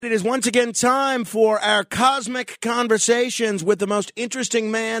It is once again time for our cosmic conversations with the most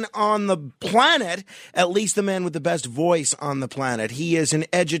interesting man on the planet, at least the man with the best voice on the planet. He is an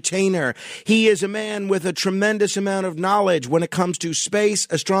edutainer. He is a man with a tremendous amount of knowledge when it comes to space,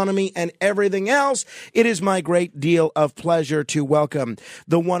 astronomy, and everything else. It is my great deal of pleasure to welcome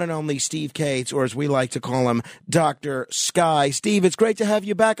the one and only Steve Kates, or as we like to call him, Dr. Sky. Steve, it's great to have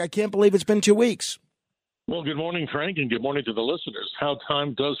you back. I can't believe it's been 2 weeks. Well, good morning, Frank, and good morning to the listeners. How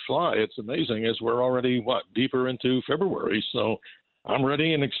time does fly. It's amazing as we're already, deeper into February. So I'm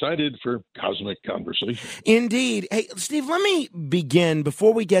ready and excited for Cosmic Conversation. Indeed. Hey, Steve, let me begin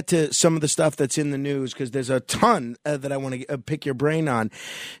before we get to some of the stuff that's in the news, because there's a ton that I want to pick your brain on.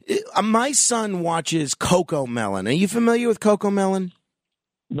 My son watches CoComelon. Are you familiar with CoComelon?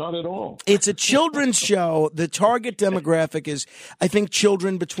 Not at all. It's a children's show. The target demographic is, I think,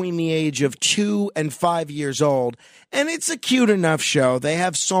 children between the age of 2 and 5 years old. And it's a cute enough show. They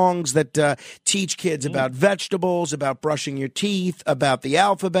have songs that teach kids about vegetables, about brushing your teeth, about the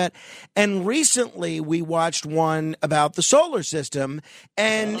alphabet. And recently we watched one about the solar system,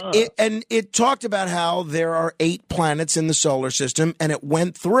 and it talked about how there are 8 planets in the solar system, and it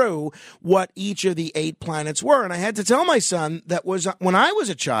went through what each of the 8 planets were. And I had to tell my son that was when I was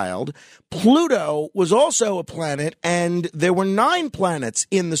a child, Pluto was also a planet, and there were 9 planets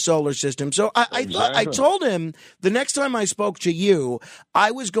in the solar system. So I told him the next time I spoke to you,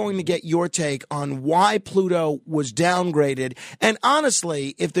 I was going to get your take on why Pluto was downgraded, and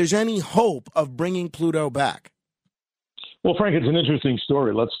honestly, if there's any hope of bringing Pluto back. Well, Frank, it's an interesting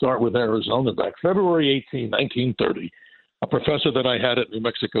story. Let's start with Arizona. Back February 18, 1930, a professor that I had at New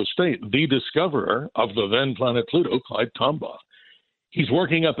Mexico State, the discoverer of the then planet Pluto, Clyde Tombaugh, he's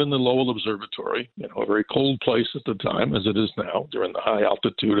working up in the Lowell Observatory, a very cold place at the time, as it is now, during the high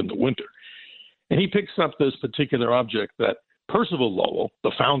altitude in the winter. And he picks up this particular object that Percival Lowell,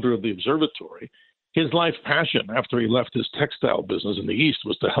 the founder of the observatory, his life passion after he left his textile business in the East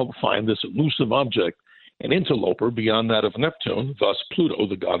was to help find this elusive object, an interloper beyond that of Neptune, thus Pluto,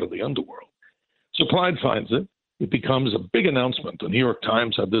 the god of the underworld. So Clyde finds it. It becomes a big announcement. The New York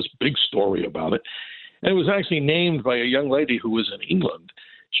Times had this big story about it. And it was actually named by a young lady who was in England.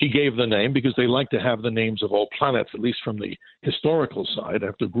 She gave the name because they like to have the names of all planets, at least from the historical side,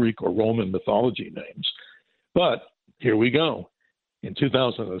 after Greek or Roman mythology names. But here we go. In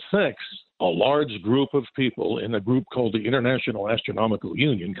 2006, a large group of people in a group called the International Astronomical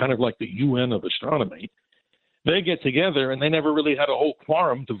Union, kind of like the UN of astronomy, they get together and they never really had a whole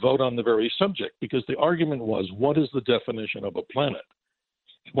quorum to vote on the very subject, because the argument was, what is the definition of a planet?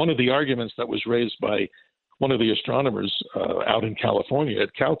 One of the arguments that was raised by one of the astronomers out in California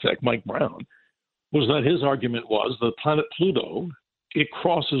at Caltech, Mike Brown, was that his argument was the planet Pluto, it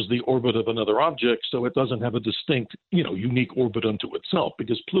crosses the orbit of another object, so it doesn't have a distinct, unique orbit unto itself,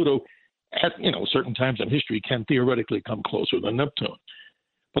 because Pluto at, certain times in history can theoretically come closer than Neptune.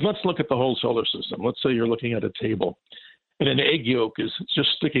 But let's look at the whole solar system. Let's say you're looking at a table, and an egg yolk is just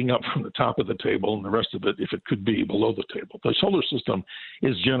sticking up from the top of the table, and the rest of it, if it could be, below the table. The solar system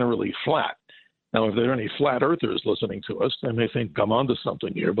is generally flat. Now, if there are any flat earthers listening to us, they may think I'm onto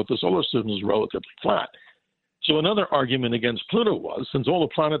something here, but the solar system is relatively flat. So another argument against Pluto was, since all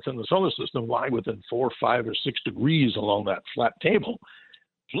the planets in the solar system lie within 4, 5, or 6 degrees along that flat table,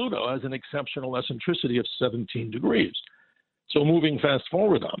 Pluto has an exceptional eccentricity of 17 degrees. So moving fast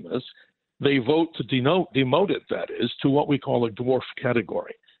forward on this, they vote to demote it, that is, to what we call a dwarf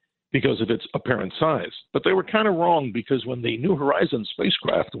category because of its apparent size. But they were kind of wrong, because when the New Horizons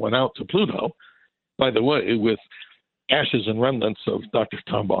spacecraft went out to Pluto, by the way, with ashes and remnants of Dr.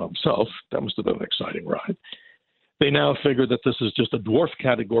 Tombaugh himself, that must have been an exciting ride, they now figure that this is just a dwarf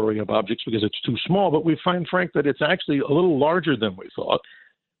category of objects because it's too small. But we find, Frank, that it's actually a little larger than we thought.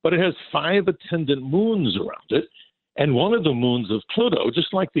 But it has 5 attendant moons around it. And one of the moons of Pluto,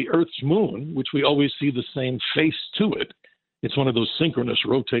 just like the Earth's moon, which we always see the same face to it, it's one of those synchronous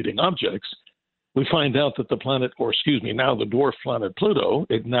rotating objects, we find out that the planet, now the dwarf planet Pluto,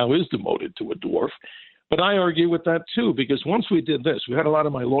 it now is demoted to a dwarf. But I argue with that too, because once we did this, we had a lot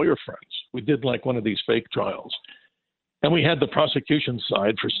of my lawyer friends. We did like one of these fake trials. And we had the prosecution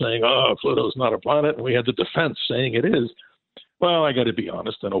side for saying, Pluto's not a planet, and we had the defense saying it is. Well, I got to be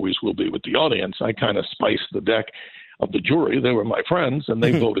honest, and always will be with the audience. I kind of spiced the deck of the jury. They were my friends, and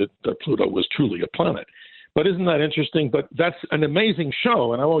they voted that Pluto was truly a planet. But isn't that interesting? But that's an amazing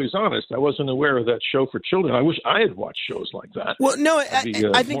show, and I'm always honest. I wasn't aware of that show for children. I wish I had watched shows like that. Well, no,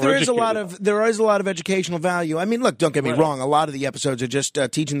 I think there is a lot of educational value. I mean, look, don't get me wrong. A lot of the episodes are just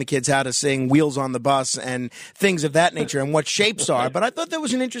teaching the kids how to sing "Wheels on the Bus" and things of that nature, and what shapes are. But I thought that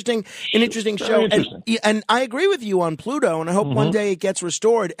was an interesting show. And I agree with you on Pluto, and I hope one day it gets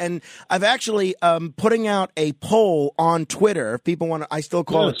restored. And I've actually putting out a poll on Twitter. If people want to, I still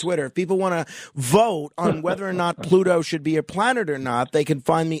call it Twitter. If people want to vote on whether or not Pluto should be a planet or not, they can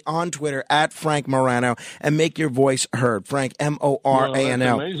find me on Twitter at Frank Morano and make your voice heard. Frank,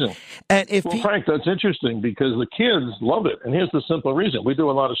 Moranl. Amazing. And Frank, that's interesting because the kids love it. And here's the simple reason. We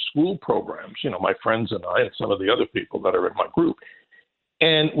do a lot of school programs, my friends and I and some of the other people that are in my group.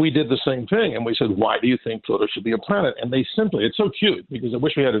 And we did the same thing. And we said, why do you think Pluto should be a planet? And they simply, it's so cute because I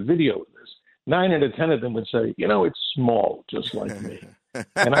wish we had a video of this. 9 out of 10 of them would say, it's small, just like me.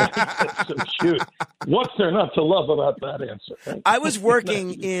 And I think that's so cute. What's there not to love about that answer? I was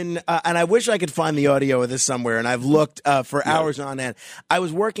working in, and I wish I could find the audio of this somewhere, and I've looked for hours on end. I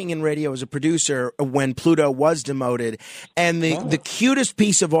was working in radio as a producer when Pluto was demoted, and the cutest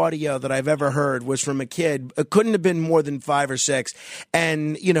piece of audio that I've ever heard was from a kid. It couldn't have been more than 5 or 6,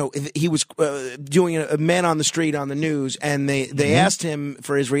 and he was doing a man on the street on the news, and they asked him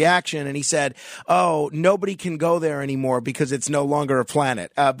for his reaction, and he said, "Oh, nobody can go there anymore because it's no longer a planet."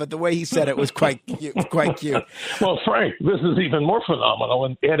 But the way he said it was quite cute. Well, Frank, this is even more phenomenal.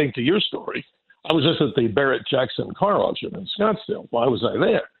 And adding to your story, I was just at the Barrett Jackson car auction in Scottsdale. Why was I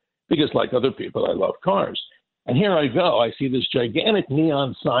there? Because like other people, I love cars. And here I go. I see this gigantic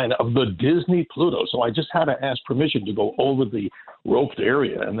neon sign of the Disney Pluto. So I just had to ask permission to go over the roped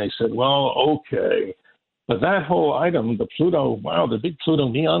area. And they said, well, okay. But that whole item, the Pluto, the big Pluto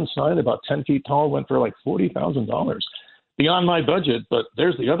neon sign, about 10 feet tall, went for like $40,000. Beyond my budget, but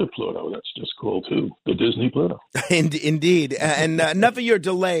there's the other Pluto that's just cool, too, the Disney Pluto. Indeed. And enough of your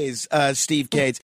delays, Steve Cates.